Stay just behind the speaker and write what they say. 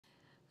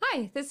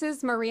Hi, this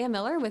is Maria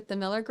Miller with the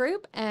Miller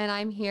Group, and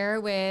I'm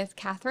here with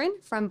Katherine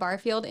from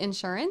Barfield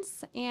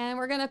Insurance, and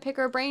we're going to pick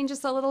her brain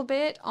just a little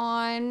bit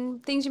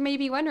on things you may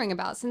be wondering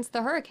about since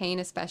the hurricane,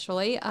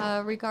 especially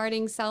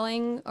regarding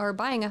selling or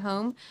buying a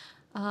home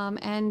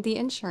and the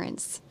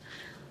insurance.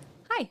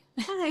 Hi.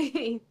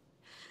 Hi.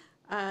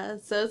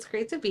 So it's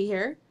great to be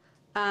here.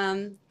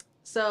 Um,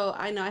 so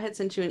I know I had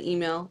sent you an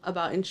email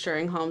about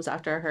insuring homes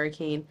after a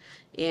hurricane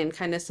and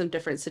kind of some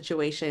different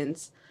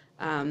situations.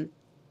 Um,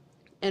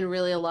 and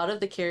really, a lot of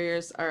the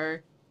carriers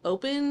are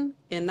open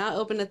and not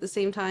open at the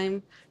same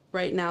time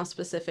right now,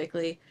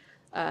 specifically.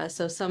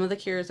 So some of the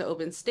carriers are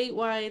open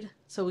statewide,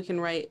 so we can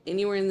write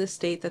anywhere in the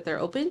state that they're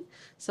open.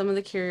 Some of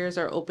the carriers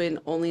are open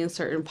only in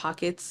certain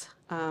pockets.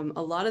 A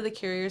lot of the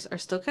carriers are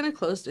still kind of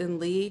closed in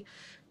Lee,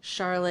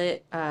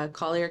 Charlotte,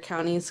 Collier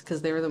counties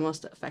because they were the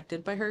most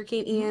affected by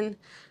Hurricane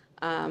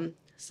Ian.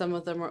 Some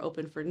of them are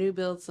open for new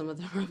builds, some of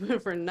them are open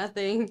for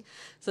nothing.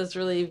 So it's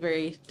really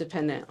very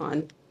dependent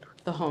on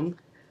the home.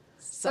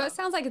 So it So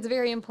sounds like it's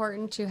very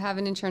important to have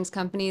an insurance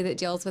company that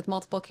deals with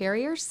multiple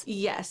carriers.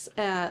 yes,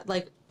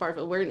 like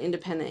Barfield, we're an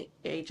independent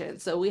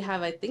agent. So we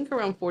have, I think,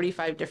 around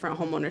 45 different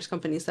homeowners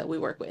companies that we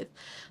work with.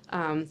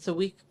 So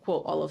we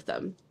quote all of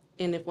them.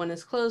 And if one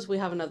is closed, we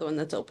have another one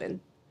that's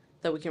open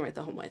that we can write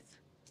the home with.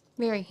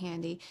 Very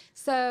handy.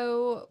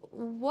 So,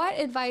 what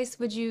advice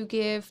would you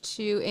give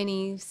to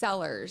any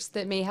sellers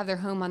that may have their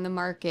home on the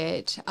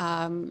market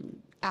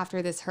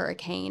after this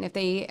hurricane? If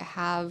they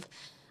have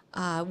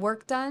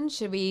work done,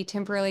 should we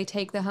temporarily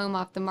take the home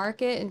off the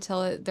market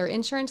until their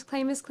insurance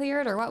claim is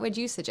cleared, or what would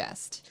you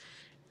suggest?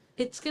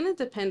 It's going to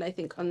depend, I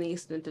think, on the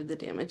extent of the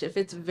damage. If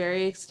it's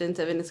very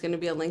extensive and it's going to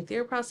be a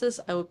lengthier process,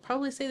 I would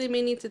probably say they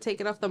may need to take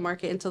it off the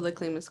market until the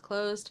claim is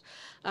closed.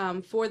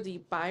 For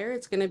the buyer,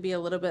 it's going to be a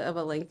little bit of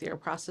a lengthier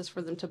process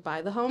for them to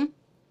buy the home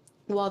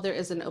while there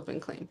is an open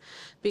claim,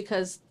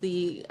 because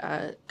the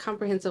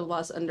comprehensive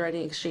loss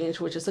underwriting exchange,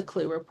 which is a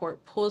clue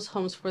report, pulls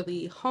homes for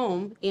the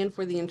home and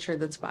for the insured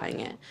that's buying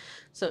it.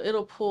 So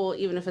it'll pull,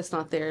 even if it's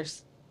not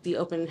theirs, the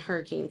open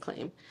hurricane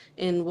claim,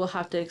 and we'll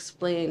have to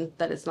explain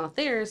that it's not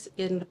theirs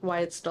and why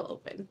it's still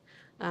open.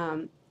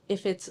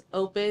 If it's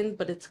open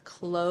but it's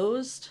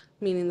closed,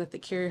 meaning that the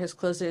carrier has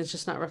closed it, it's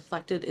just not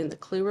reflected in the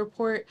clue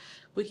report,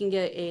 we can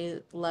get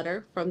a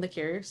letter from the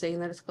carrier saying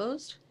that it's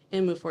closed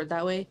and move forward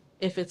that way.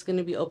 If it's going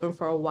to be open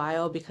for a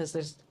while because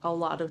there's a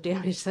lot of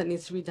damage that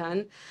needs to be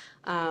done,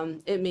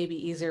 it may be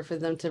easier for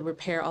them to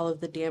repair all of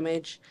the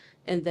damage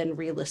and then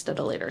relist at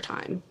a later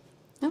time.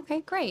 Okay,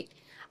 great.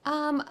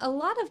 A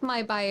lot of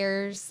my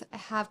buyers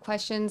have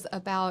questions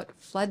about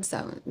flood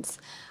zones.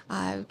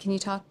 Can you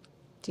talk,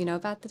 do you know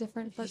about the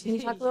different flood? Can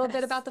you talk a little bit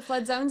Yes. about the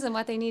flood zones and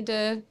what they need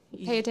to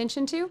pay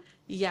attention to?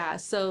 Yeah,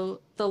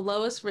 so the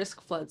lowest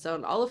risk flood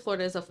zone, all of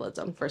Florida is a flood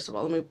zone, first of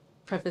all. Let me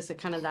preface it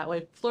kind of that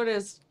way. Florida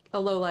is a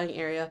low-lying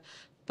area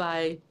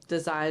by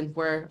design.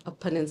 We're a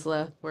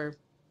peninsula, we're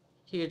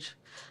huge.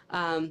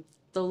 The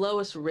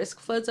lowest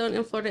risk flood zone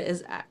in Florida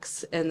is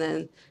X, and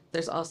then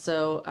there's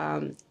also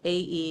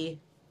AE,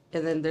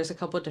 and then there's a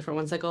couple of different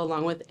ones that go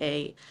along with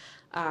A,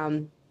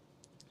 and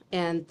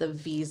the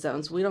V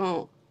zones. We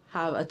don't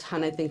have a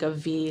ton, I think, of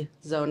V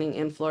zoning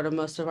in Florida.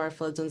 Most of our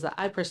flood zones that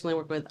I personally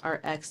work with are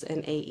X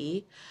and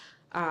AE.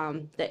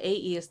 The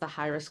AE is the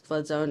high risk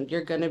flood zone.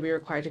 You're going to be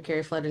required to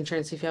carry flood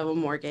insurance if you have a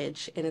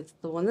mortgage, and it's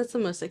the one that's the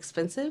most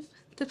expensive,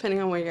 depending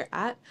on where you're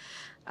at.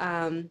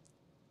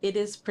 It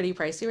is pretty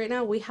pricey right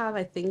now. We have,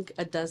 I think,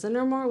 a dozen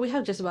or more. We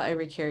have just about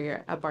every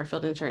carrier at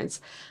Barfield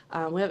Insurance.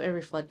 We have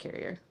every flood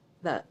carrier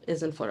that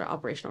is in Florida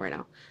operational right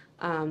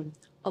now.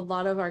 A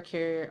lot of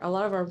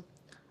our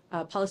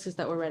policies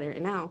that we're writing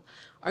right now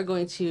are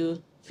going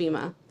to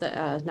FEMA,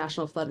 the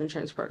National Flood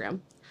Insurance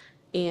Program,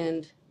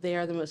 and they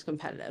are the most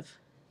competitive.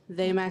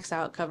 They max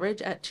out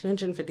coverage at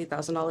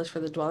 $250,000 for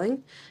the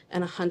dwelling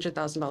and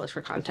 $100,000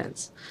 for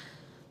contents,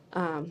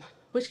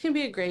 which can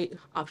be a great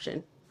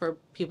option for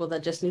people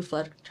that just need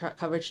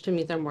coverage to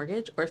meet their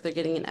mortgage, or if they're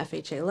getting an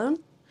FHA loan,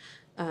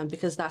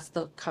 because that's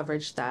the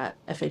coverage that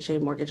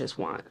FHA mortgages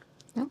want.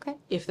 Okay.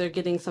 If they're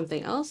getting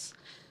something else,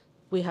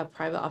 we have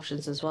private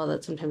options as well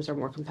that sometimes are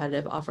more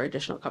competitive, offer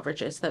additional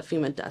coverages that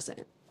FEMA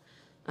doesn't.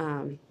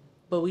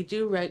 But we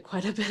do write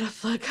quite a bit of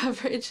flood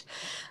coverage,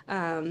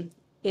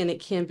 and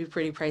it can be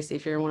pretty pricey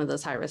if you're in one of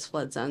those high-risk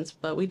flood zones.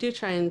 But we do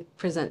try and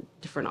present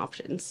different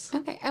options.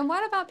 Okay. And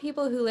what about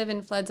people who live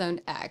in flood zone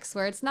X,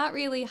 where it's not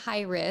really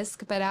high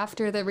risk, but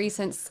after the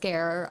recent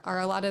scare, are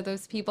a lot of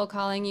those people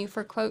calling you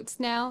for quotes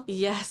now?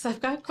 Yes,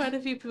 I've got quite a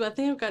few people. I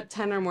think I've got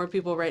 10 or more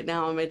people right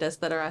now on my desk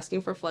that are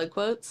asking for flood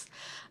quotes.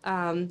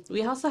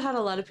 We also had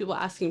a lot of people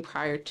asking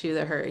prior to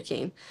the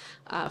hurricane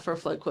for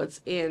flood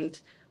quotes, and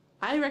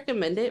I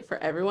recommend it for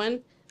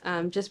everyone,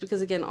 just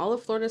because, again, all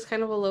of Florida is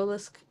kind of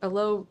a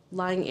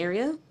low-lying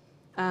area,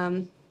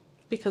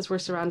 because we're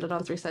surrounded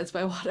on three sides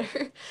by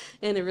water,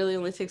 and it really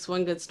only takes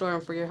one good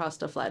storm for your house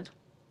to flood.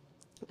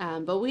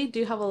 But we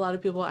do have a lot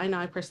of people. I know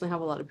I personally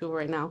have a lot of people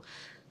right now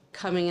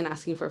coming and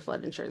asking for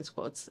flood insurance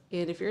quotes.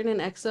 And if you're in an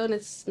X zone,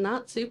 it's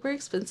not super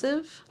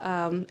expensive.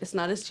 It's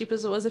not as cheap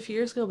as it was a few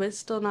years ago, but it's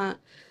still not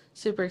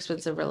super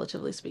expensive,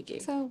 relatively speaking.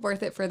 So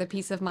worth it for the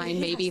peace of mind,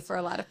 maybe Yes. for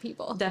a lot of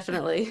people.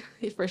 Definitely,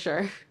 for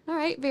sure. All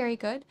right, very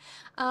good.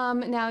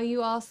 Now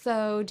you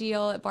also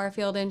deal at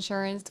Barfield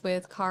Insurance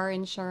with car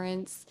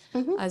insurance,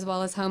 Hmm. as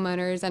well as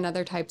homeowners and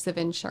other types of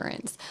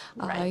insurance.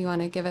 Right. You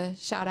want to give a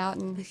shout out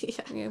and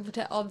Yeah.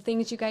 to all the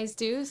things you guys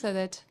do so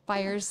that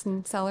buyers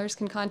and sellers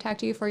can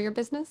contact you for your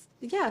business?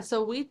 Yeah,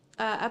 so we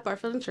at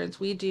Barfield Insurance,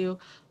 we do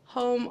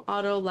home,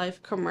 auto,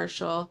 life,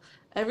 commercial,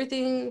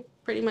 everything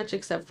pretty much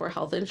except for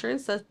health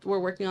insurance. That we're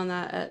working on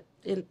that at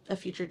in a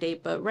future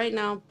date, but right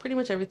now, pretty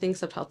much everything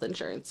except health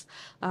insurance.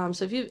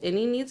 So if you have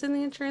any needs in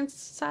the insurance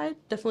side,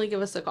 definitely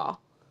give us a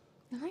call.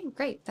 All right,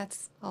 great.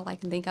 That's all I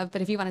can think of.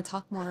 But if you want to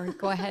talk more,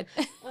 go ahead.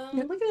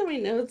 Looking at my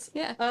notes,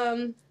 Yeah.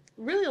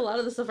 really a lot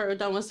of the stuff I wrote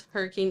down was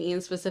Hurricane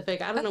Ian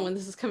specific. I don't know when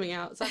this is coming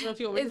out, so I don't know if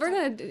you want me to We're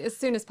talk. gonna as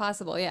soon as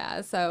possible.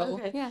 Yeah. So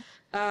Okay. yeah.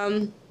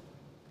 Um,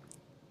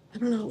 I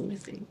don't know. Let me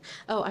see.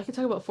 Oh, I can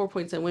talk about 4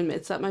 points and wind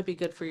mids. That might be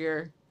good for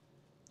your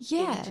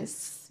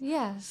Yes.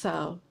 Yes.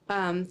 So,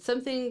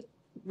 something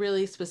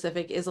really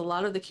specific is a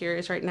lot of the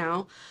carriers right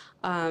now.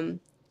 A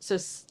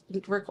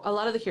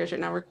lot of the carriers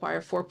right now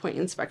require 4-point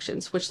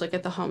inspections, which look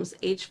at the home's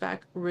HVAC,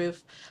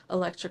 roof,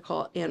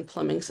 electrical, and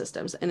plumbing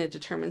systems, and it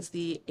determines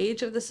the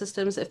age of the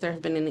systems, if there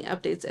have been any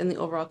updates, and the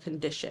overall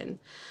condition.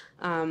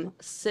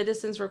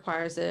 Citizens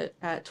requires it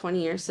at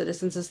 20 years.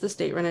 Citizens is the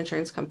state-run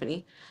insurance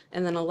company,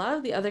 and then a lot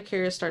of the other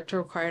carriers start to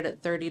require it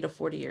at 30 to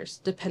 40 years,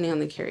 depending on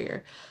the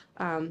carrier.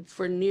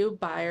 For new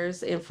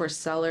buyers and for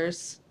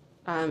sellers,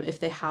 if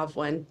they have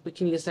one, we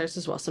can use theirs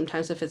as well,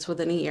 sometimes if it's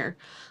within a year.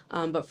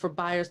 But for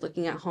buyers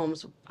looking at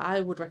homes, I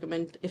would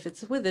recommend if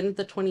it's within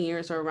the 20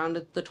 years or around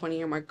the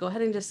 20-year mark, go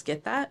ahead and just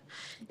get that.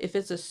 If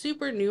it's a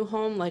super new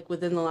home, like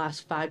within the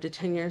last 5 to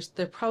 10 years,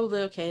 they're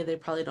probably okay. They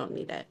probably don't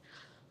need it.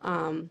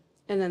 And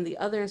then the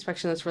other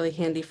inspection that's really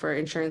handy for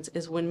insurance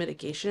is wind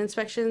mitigation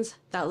inspections.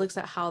 That looks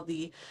at how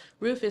the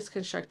roof is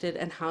constructed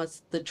and how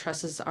the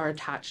trusses are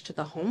attached to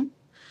the home.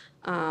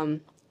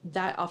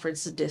 That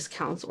offers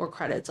discounts or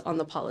credits on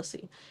the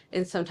policy,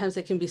 and sometimes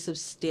it can be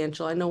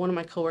substantial. I know one of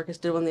my coworkers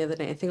did one the other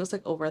day. I think it was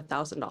like over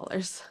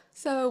 $1,000.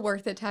 So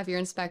worth it to have your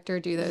inspector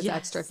do those Yes.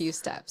 extra few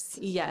steps.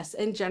 Yes,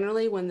 and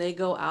generally when they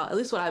go out, at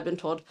least what I've been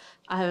told,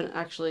 I haven't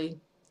actually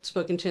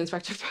spoken to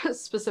inspector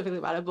specifically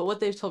about it, but what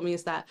they've told me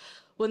is that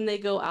when they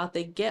go out,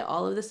 they get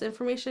all of this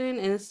information,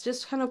 and it's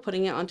just kind of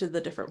putting it onto the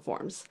different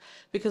forms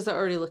because they're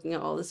already looking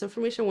at all this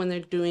information when they're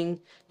doing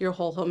your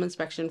whole home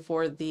inspection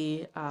for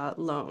the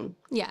loan.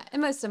 Yeah,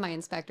 and most of my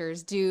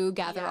inspectors do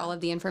gather all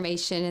of the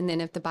information, and then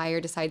if the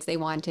buyer decides they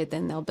want it,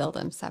 then they'll bill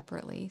them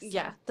separately. So,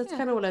 Yeah, that's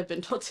kind of what I've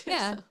been told too.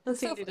 yeah. So that's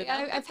So easy to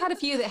know. I've had a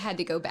few that had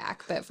to go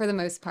back, but for the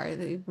most part,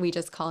 we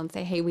just call and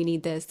say, "Hey, we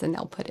need this," and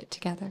they'll put it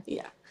together.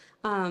 Yeah.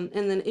 And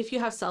then if you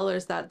have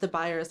sellers that the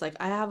buyer is like,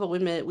 I have a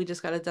wind mitigation, we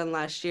just got it done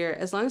last year.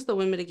 As long as the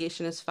wind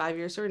mitigation is 5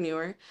 years or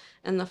newer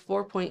and the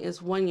 4-point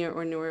is 1 year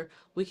or newer,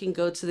 we can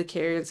go to the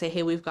carrier and say,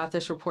 hey, we've got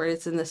this report.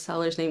 It's in the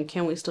seller's name.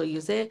 Can we still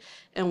use it?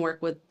 And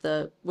work with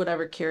the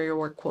whatever carrier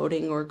we're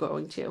quoting or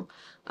going to.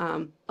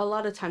 A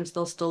lot of times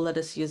they'll still let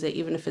us use it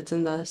even if it's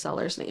in the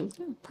seller's name.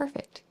 Oh,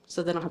 perfect.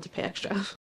 So they don't have to pay extra.